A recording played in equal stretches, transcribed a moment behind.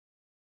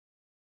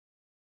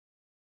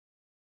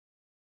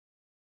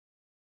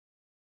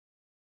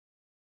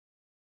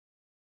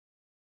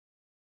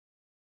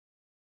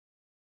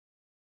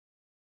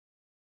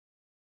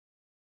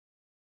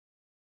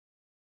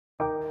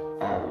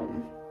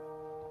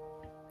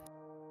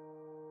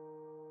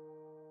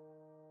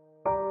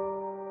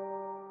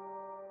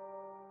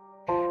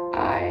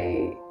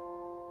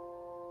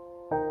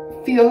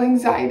feel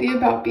anxiety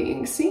about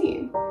being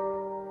seen.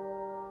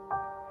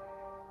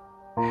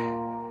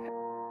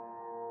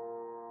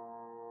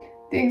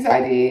 The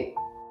anxiety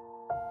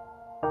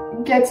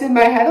gets in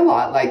my head a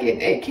lot. Like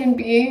it can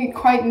be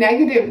quite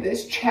negative,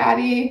 this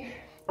chatty.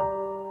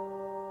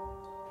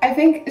 I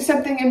think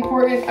something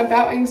important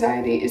about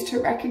anxiety is to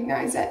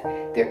recognize that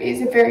there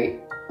is a very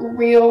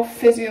real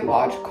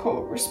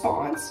physiological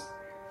response.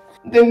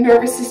 The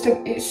nervous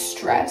system is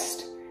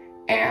stressed,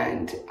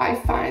 and I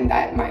find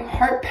that my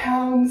heart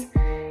pounds.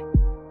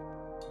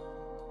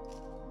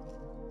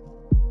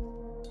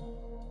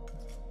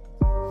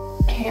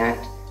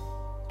 Can't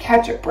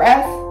catch a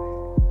breath.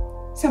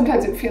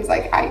 Sometimes it feels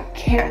like I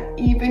can't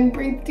even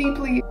breathe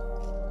deeply.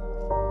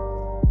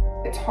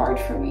 It's hard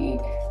for me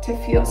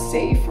to feel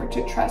safe or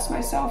to trust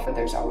myself, but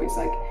there's always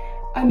like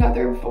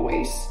another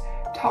voice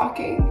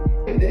talking.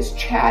 This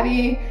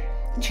chatty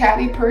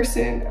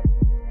person.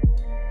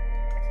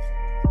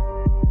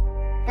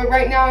 But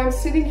right now I'm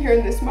sitting here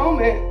in this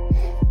moment,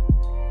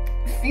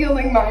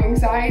 feeling my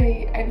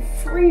anxiety and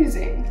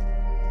freezing.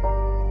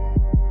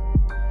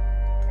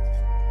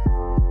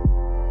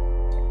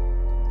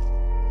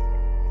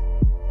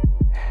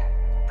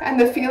 And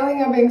the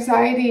feeling of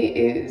anxiety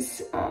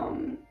is,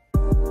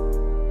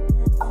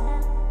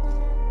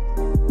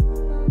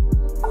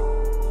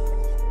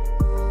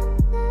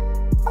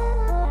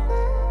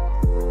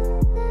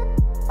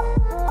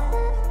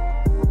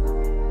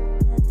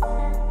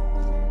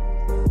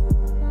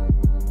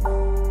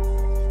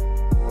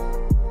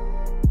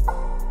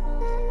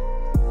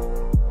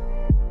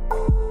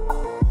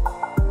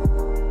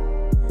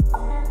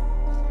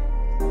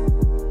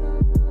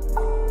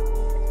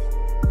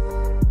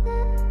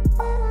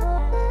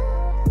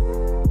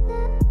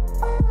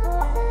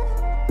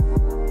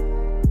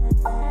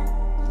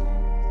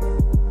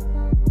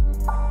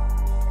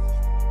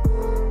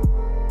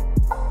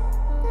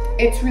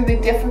 it's really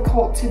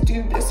difficult to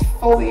do this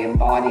fully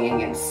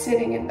embodying and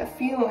sitting in the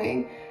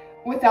feeling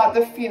without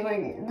the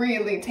feeling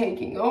really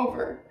taking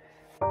over.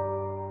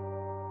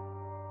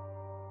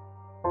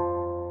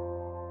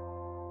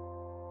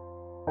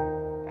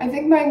 I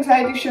think my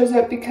anxiety shows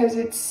up because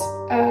it's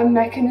a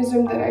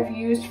mechanism that I've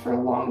used for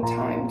a long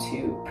time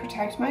to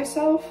protect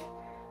myself.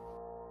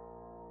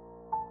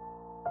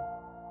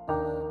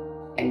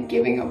 And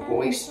giving a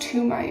voice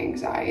to my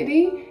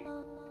anxiety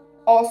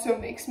also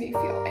makes me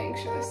feel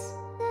anxious.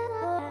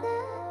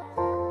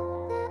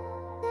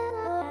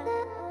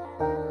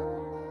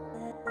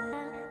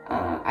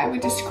 I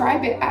would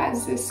describe it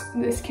as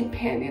this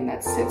companion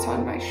that sits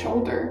on my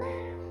shoulder,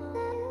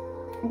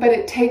 but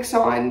it takes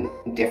on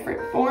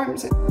different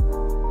forms.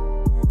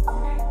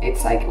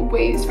 It's like it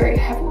weighs very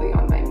heavily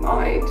on my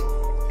mind,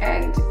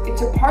 and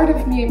it's a part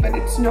of me, but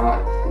it's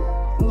not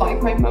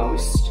like my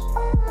most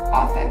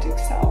authentic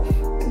self.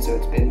 And so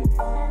it's been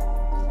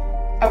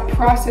a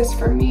process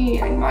for me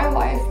in my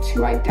life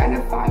to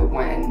identify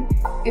when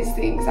is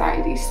the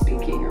anxiety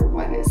speaking or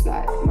when is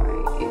that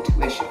my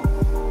intuition.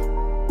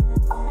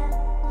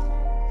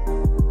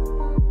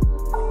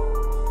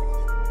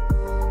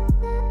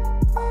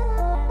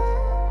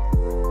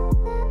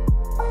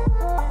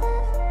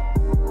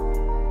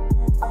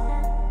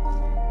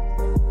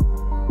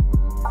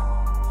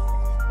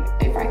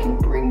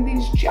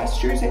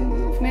 Gestures and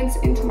movements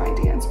into my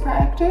dance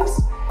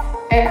practice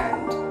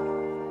and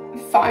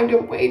find a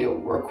way to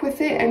work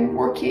with it and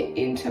work it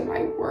into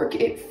my work,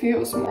 it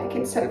feels like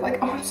instead of like,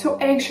 oh, I'm so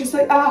anxious,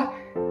 like,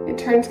 it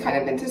turns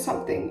kind of into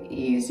something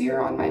easier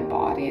on my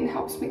body and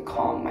helps me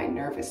calm my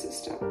nervous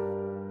system.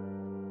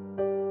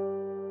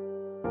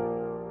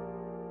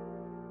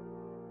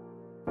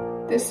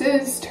 This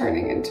is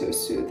turning into a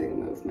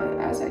soothing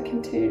movement as I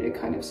continue to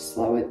kind of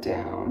slow it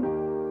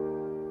down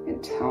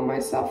and tell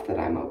myself that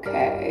I'm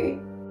okay.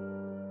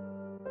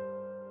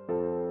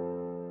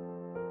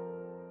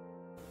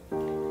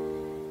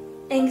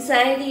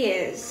 Anxiety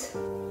is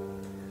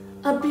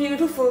a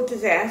beautiful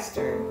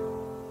disaster,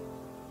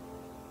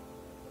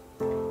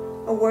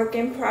 a work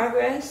in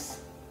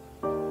progress,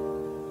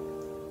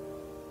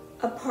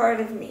 a part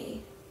of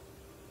me.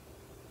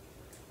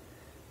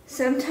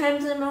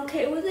 Sometimes I'm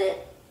okay with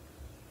it,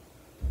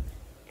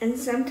 and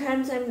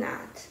sometimes I'm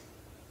not.